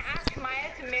 Joey's gonna ask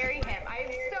Maya to marry him.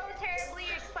 I'm so terribly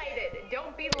excited.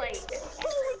 Don't be late.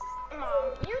 Holy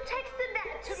Mom, you texted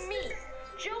that to me.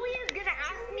 Joey is gonna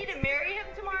ask me to marry him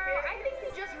tomorrow. I think you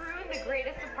just ruined the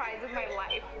greatest surprise of my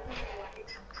life.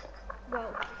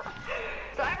 Well,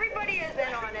 so everybody is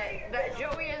in on it that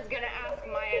Joey is gonna ask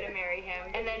Maya to marry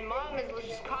him, and then Mom is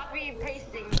just copy and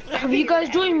pasting. Have you guys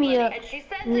joined me yet? And she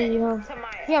sends it to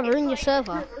Maya. Yeah, we're in your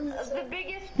server. The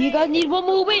biggest You guys need one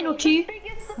more win or two?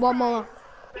 One more.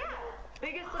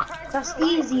 biggest surprise. That's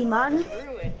easy, man.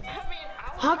 Ruined.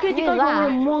 How could you guys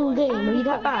win in one game? Are you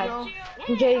that bad?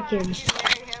 I'm joking.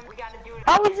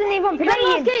 I wasn't even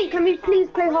playing. Okay, can we please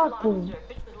play hardball?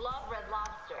 Love Red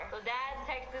Lobster. So Dad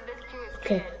texted this to his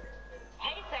Okay. kid.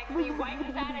 Hey, sexy, wife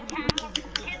is out of town.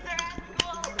 Kids are at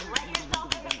school. Let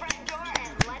yourself in the front door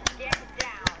and let's get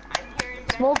down. I'm here in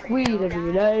Smoke weed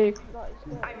every day.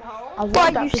 I'm home. I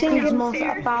want that 15 months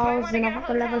at 1,000. I've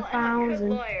got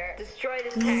 11,000. Destroy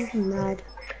this text. Mad.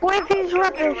 What if he's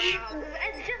rubbish?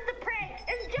 It's just a prank.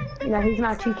 It's just a Yeah, he's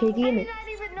now 2KD, How do innit? you not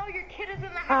even know your kid is in the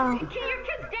Oh. house? Your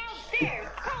kid's downstairs.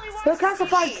 Probably Vote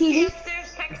classified, Keely.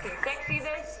 upstairs texting. Sexy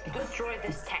this. Destroy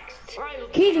this text.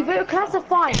 Keely, vote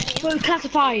classified. Vote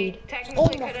classified. Oh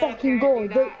my fucking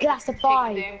god, vote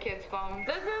classified. Damn kid's phone.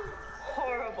 This is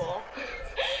horrible.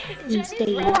 Jenny's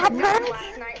stay. friend What was here happened?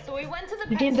 last night, so we went to the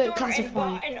You pet didn't store and classify.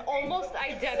 bought an almost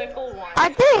identical one. I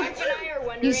did. Wife and I are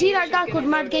wondering You see if that she's guy gonna called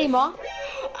Mad notice. Gamer? Oh,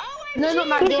 No, not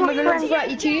Mad He's Gamer, my the level friend.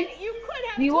 32. You could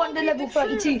have We want told the me level the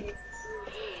truth. 32.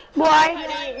 Why?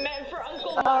 Honey, meant for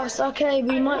Uncle Oh, Mark. it's okay,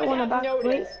 we might would want to have back wait.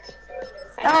 noticed.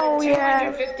 And Oh, for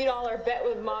yeah. $250 bet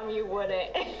with Mom, you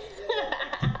wouldn't.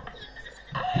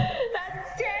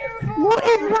 That's terrible. What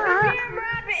is The that? damn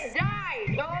rabbit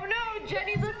died. Oh no,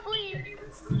 Jenny's asleep.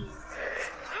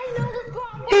 I know the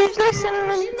spot. Who's listening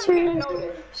She's not gonna to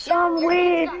notice. some Your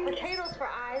weird kid's got potatoes for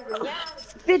eyes, and yeah.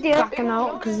 video? Backing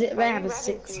out because they have a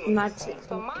 6, mad 6.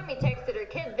 So mommy texted her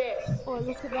kid this. Oh,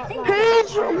 look at that lad.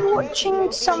 Who's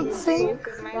watching something?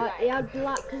 Like, he had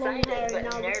black long hair and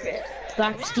now look at it.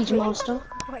 Black Prestige Master.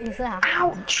 What is that?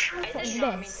 Ouch. I did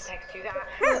not mean to text you that.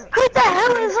 Who the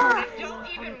hell is that? I don't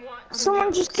even want to.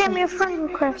 Someone just gave me a friend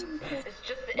request. It's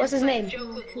just the What's his inside name?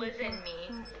 joke with Liz and me.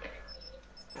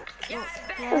 Yeah,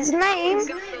 His name is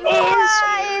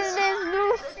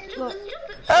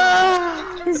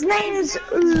his name's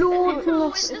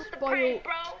Lordness.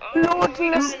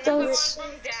 Lordness States.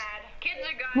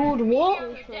 Lord what?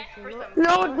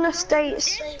 Lordness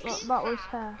States. That was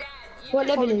her. What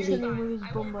level is he? Chilling with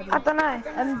his bum buddy. I don't know.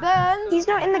 And then He's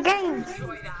not in the game.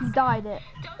 he died it.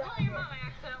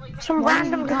 Some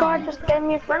random guy just gave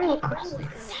me a friend request.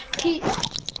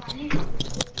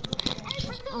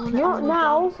 Not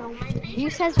now. Who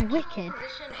says wicked?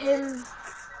 Him.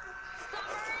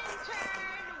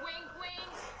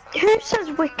 Who says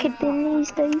wicked in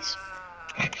these days?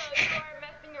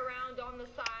 Messing around on the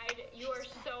side. You are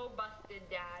so busted,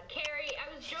 Dad. Carrie,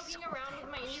 I was joking around with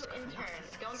my new intern.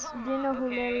 Don't tell Do you know who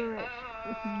Mom, okay? Layla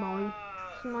is? No.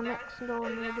 She's my next door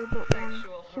neighbor, but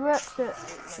she works at the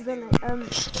 16.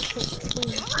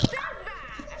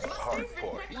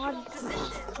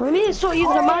 We need to start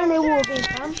using the man in war game,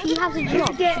 fam. She has a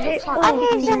job. Get it I'm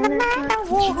all. using the man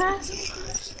of water.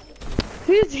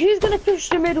 Who's gonna push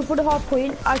the middle for the hard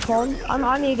point? I can't.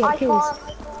 I need to get kills.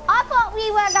 I thought we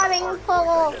were going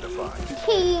for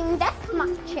team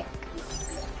deathmatch.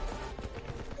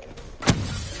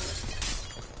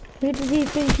 Who does he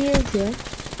think he is, yeah?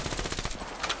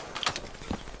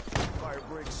 Fire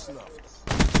break snuffed.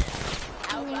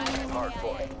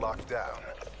 Hardpoint locked down.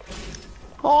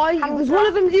 Oh, was one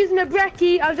of them using a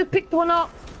brekkie? I just picked one up.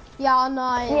 Yeah, I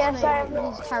know. Yeah,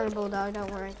 He's terrible though,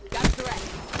 don't worry.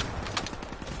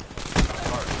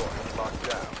 Hardpoint locked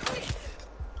down.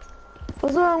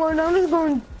 What's wrong? I'm just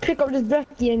going to pick up this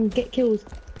brekkie and get kills.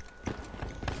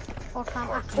 Or can't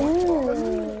I?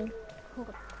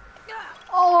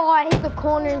 Oh, I hit the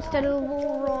corner instead of the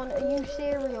wall run. Are you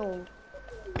serial?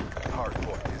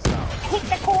 Hardpoint is out. Hit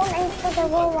the corner into the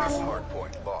wall one.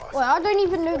 Hardpoint lost. Well, I don't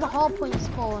even know the hard point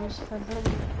spawns for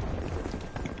bloody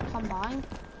combined.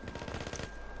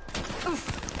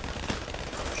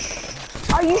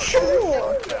 Are you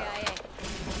sure?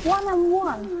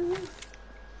 1-on-1.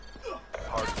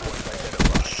 Hardpoint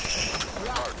identified.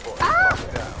 Hardpoint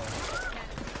locked down.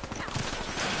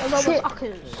 Oh, that was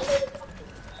Uckers.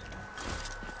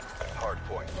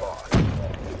 Hardpoint lost.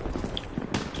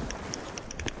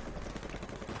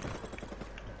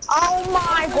 Oh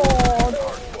my god.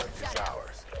 Hardpoint is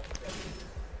ours.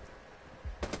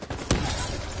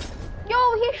 Yo,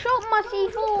 he shot my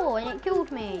C4 and it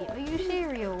killed me. Are you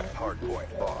serial?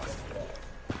 Hardpoint lost.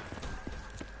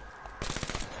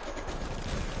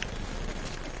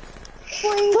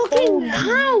 Fucking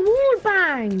hell, wall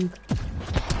bang!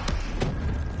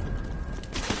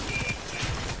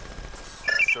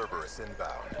 Cerberus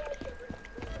inbound.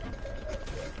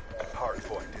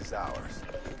 Hardpoint is ours.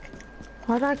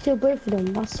 Why'd I kill both of them?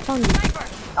 That's funny.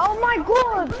 Oh my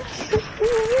god.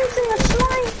 You're using a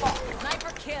sniper.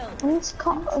 Sniper kill. And it's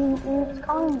combine.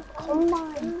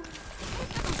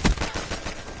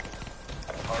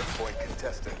 Hardpoint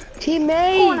contested.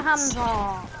 Teammates! Go on,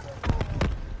 Hamza.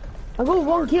 I got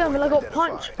one kill and I got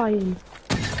punched by him.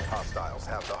 Hostiles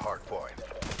have the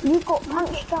hardpoint. You got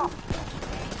punched up.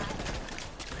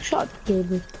 Shut up,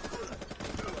 David.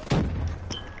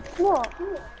 What?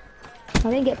 I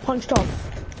didn't get punched off.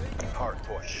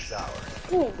 Hardpoint is ours.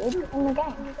 You did in the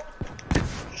game.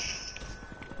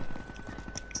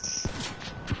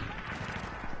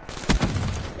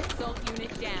 Assault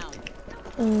unit down.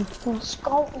 Oh, fuck.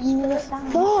 Skull unit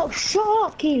down. Fuck,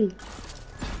 Sharky!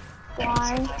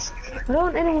 Why? I don't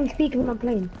want anyone speaking when I'm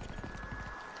playing.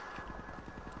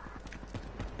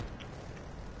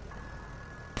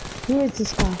 Who is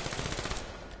this guy?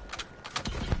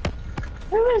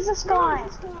 Who is this guy?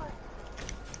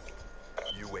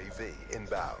 UAV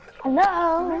inbound.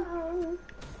 Hello?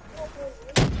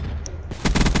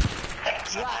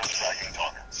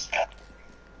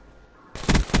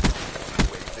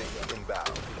 UAV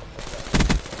inbound.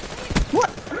 What?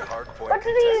 What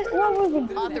did he? What was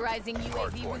he? Authorizing UAV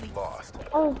Hardpoint release. lost.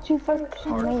 Oh, 2 focus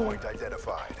on me. Hardpoint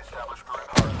identified.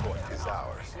 Hardpoint is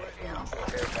ours.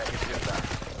 Care package inbound.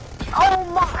 Oh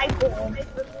my god.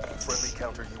 Friendly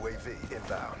counter UAV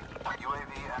inbound.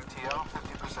 UAV MTL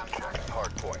 50% check.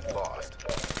 Hardpoint lost.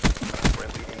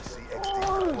 Friendly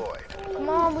HCXD deployed. Come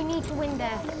on, we need to win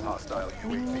this. Hostile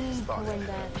We UAV need to spotted. win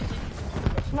this.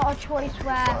 It's not a choice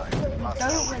where we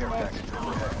don't win this.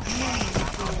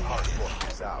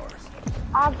 Hardpoint is ours.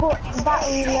 I got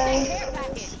battery low.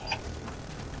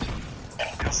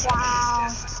 Wow.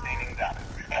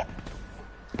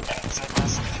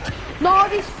 No,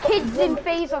 this kid's in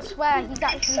phase, I swear. He's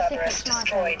actually sick at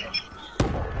sniping.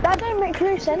 That don't make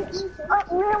no sense.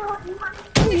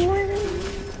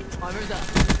 Timer's up.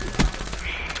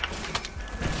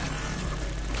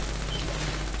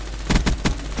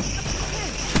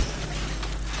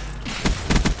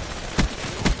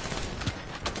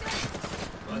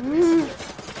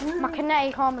 My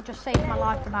kinetic armor just saved my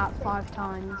life about 5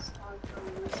 times.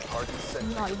 I'm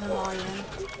not even lying.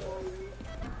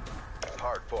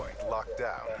 Hardpoint locked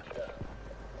down.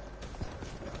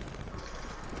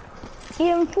 The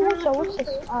enforcer, what's this?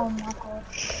 Oh my god.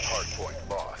 Hardpoint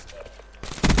lost.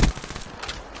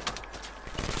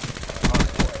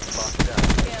 Hardpoint locked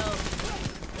down.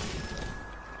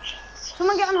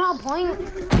 Someone get on hard point.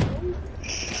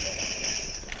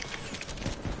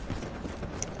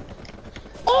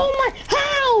 Oh my,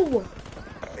 how?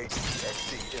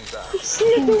 HCXD inbound. He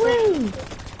slipped away.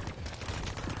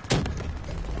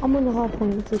 I'm on the hard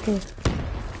point, it's okay.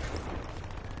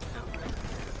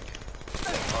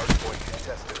 Hardpoint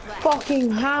contested.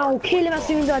 Fucking how? Kill him as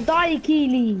soon as I die,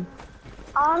 Keely.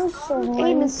 I'm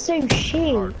sorry. Aim is so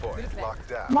shit. Hardpoint locked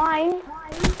down. Mine.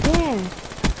 Yeah.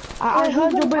 I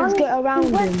heard your bullets get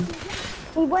around him.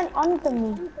 He went under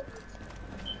me.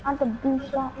 I had to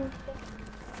boost up.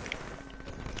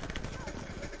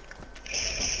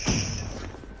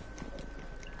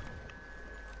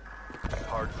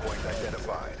 Hardpoint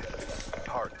identified.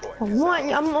 Hardpoint I'm is right,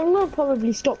 ours. I'm gonna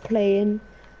probably stop playing.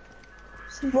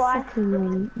 Why?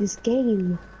 Fucking this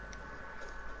game.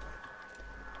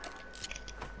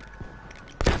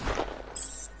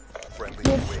 Friendly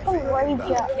You're UAV so rage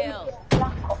inbound. at Kill.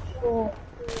 Black Ops 4.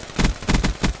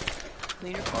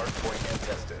 Cleaner. Hardpoint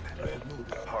contested.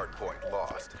 Hardpoint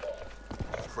lost.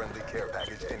 Friendly care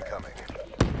package incoming.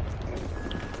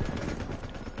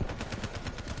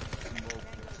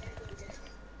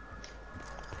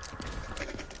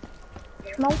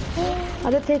 I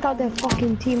did take out their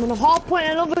fucking team on a hard point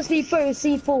and obviously throw a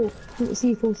C4.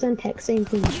 C4, Centex, same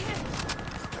thing.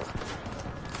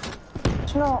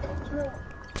 It's not.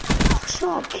 It's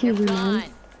not Keely, man.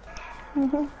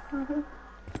 Gone.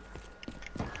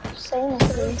 Same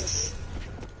as this.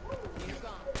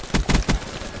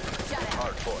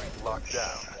 Hardpoint locked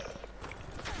down.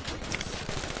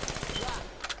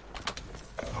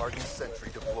 Hardened sentry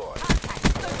deployed.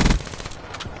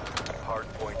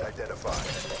 Hardpoint identified.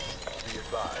 Be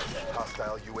advised,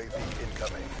 hostile UAV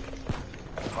incoming.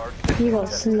 Hardpoint You got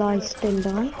contested. sliced and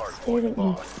died, Hardpoint didn't you?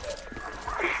 lost.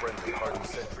 Friendly hardened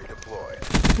sentry deployed.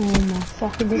 Oh my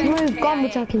fucking, there's no gun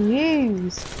which I can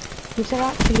use. Which I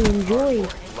actually enjoy.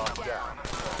 Locked down.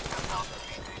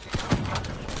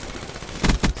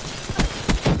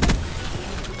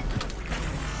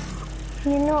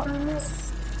 You're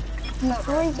not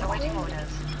rage.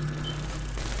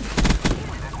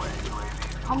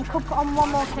 I'm one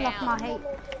more kill off my hate.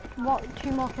 What?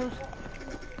 2 more kills.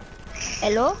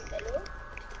 Hello?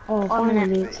 Oh,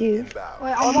 finally, it's you. Inbound.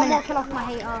 Wait, I'm one more kill off my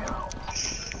hater.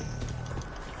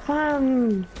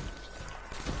 Fam.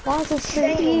 Why is it so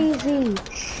easy?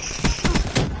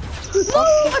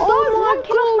 Oh my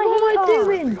god, What am I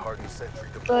doing? Hardened sentry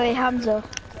deployed. Boy, Hamza,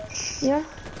 Yeah?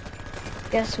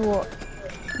 guess what?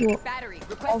 Battery. On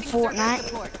Requesting service Fortnite.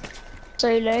 support.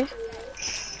 Solo.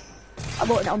 I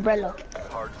bought an umbrella.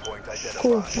 Hardpoint identified.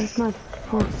 Cool, that's mad. Nice.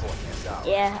 Hardpoint is out.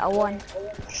 Yeah, I won.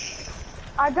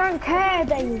 I don't care,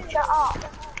 Dave. Shut up.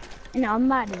 No, I'm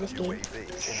mad at this game. UAV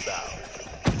inbound.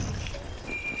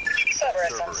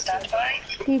 Cerberus on standby.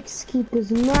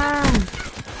 Peacekeepers, man.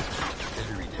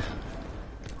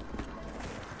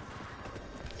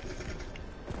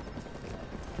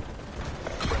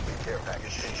 Friendly care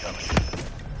package incoming.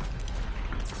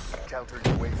 Counter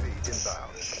UAV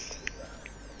inbound.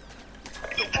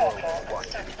 The world is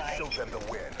watching. Show them the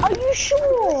win. Are you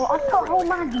sure? I thought whole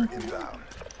man. Inbound.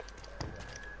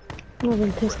 I'm not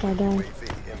even pissed I died. UAV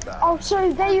inbound. Oh,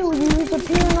 so they all use a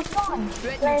play on the phone.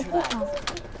 Playing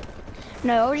Fortnite.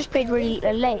 No, I just played really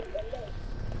late.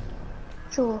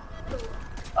 Sure.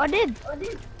 I did.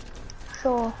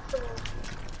 sure.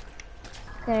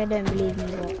 Okay, I don't believe me,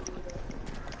 but...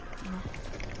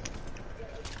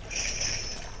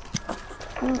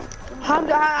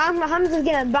 Hamza's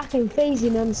getting back and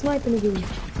phasing and sniping again.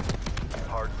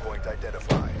 Hardpoint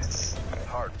identified.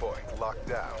 Hardpoint locked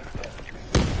down.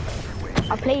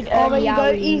 I played Oh, there early you go,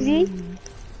 hours. easy.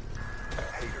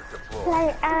 Hater deployed.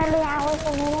 Play early hours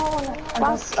in the morning.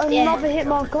 That's another hit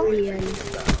marker. Really early.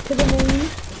 To the moon.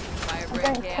 Fire I break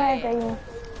don't care, do KIA. you?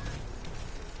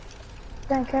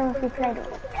 Don't care if you played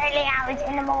early hours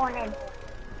in the morning.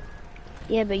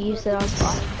 Yeah, but you said I was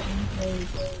fine.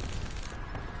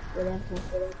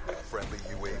 Friendly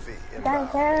UAV Don't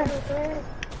inbound. care.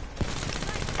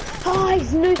 Oh,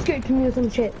 he's no scoped me or some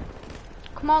shit.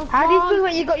 Come on, How come do you on. feel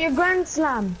when you got your Grand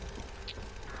Slam?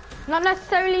 Not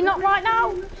necessarily, not right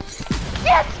now.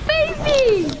 Yes,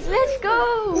 baby! Let's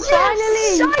go!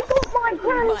 Finally! Yes, I got my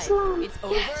Grand Right, Slam. it's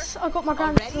over. Yes, I got my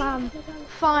Grand Already? Slam.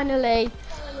 Finally.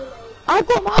 I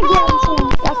got my Grand Slam.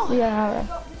 That's yeah.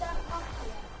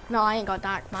 No, I ain't got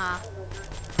that, man.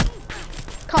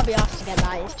 Can't be asked to get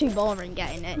that. It's too boring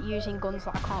getting it, using guns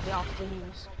that I can't be asked to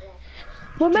use.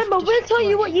 Remember, we'll tell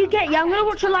you what you get, yeah? I'm gonna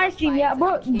watch a live stream, yeah?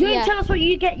 But don't Yeah. tell us what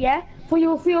you get, yeah? For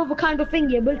your free other kind of thing,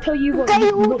 yeah? We'll tell you what,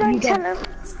 you get.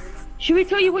 Should we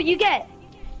tell you what you get?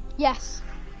 Yes.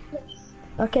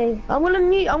 Okay, I'm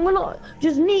gonna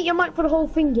just mute your mic for the whole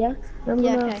thing, yeah? I'm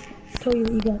Yeah, gonna okay. tell you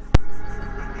what you get.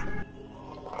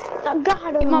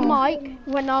 Mute my mic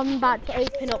when I'm about to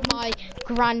open up my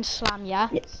Grand Slam, yeah?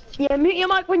 Yeah, mute your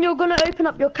mic when you're gonna open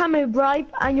up your camo bribe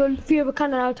and your free other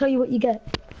kind, and I'll tell you what you get.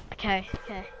 Okay,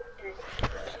 okay.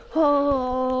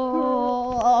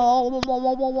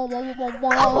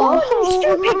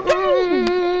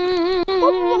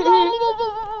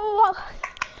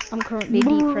 I'm currently deep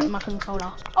throating my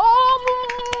controller.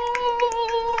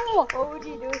 What would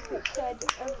you do if it said,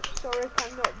 sorry,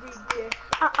 cannot read this?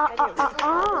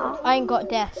 I ain't got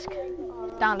desk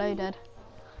downloaded.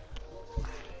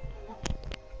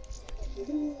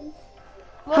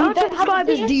 How many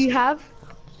subscribers do you have?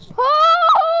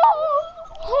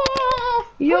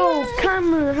 Yo,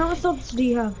 Cameron, how much subs do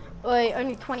you have? Wait,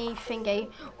 only 20 thingy.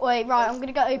 Wait, right, I'm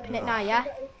gonna go open it now, yeah?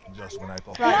 Just when I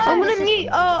thought I'm gonna mute,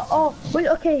 wait,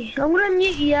 okay. I'm gonna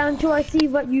mute you, yeah, until I see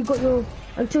what you got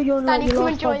until you're Danny, your come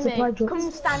last and join 5 me. supply drops.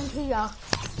 Come stand here.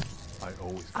 I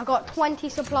always I got 20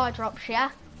 supply drops, yeah?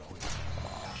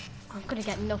 I'm gonna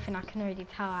get nothing, I can already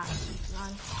tell that,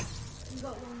 man.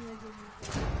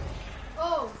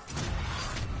 Oh,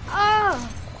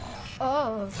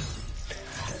 Oh!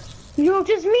 Yo,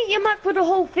 just mute your mic for the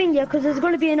whole thing, yeah, because there's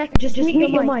gonna be an echo. Just mute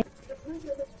your mic.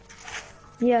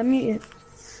 Yeah, mute it.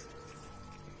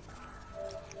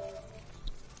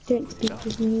 Don't speak,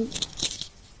 just mute.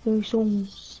 No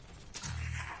songs.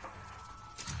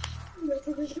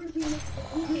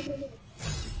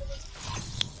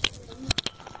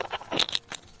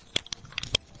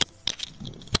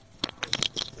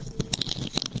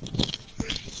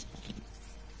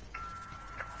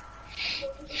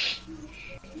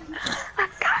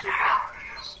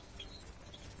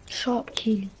 Sharp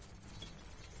kill.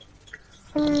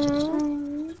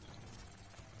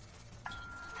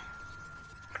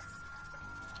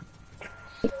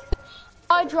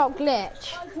 I dropped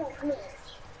glitch.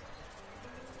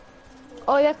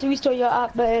 Oh, you have to restore your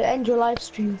app, but it'll end your live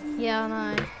stream. Yeah, I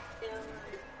know.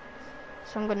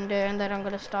 So I'm gonna do it and then I'm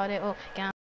gonna start it up again.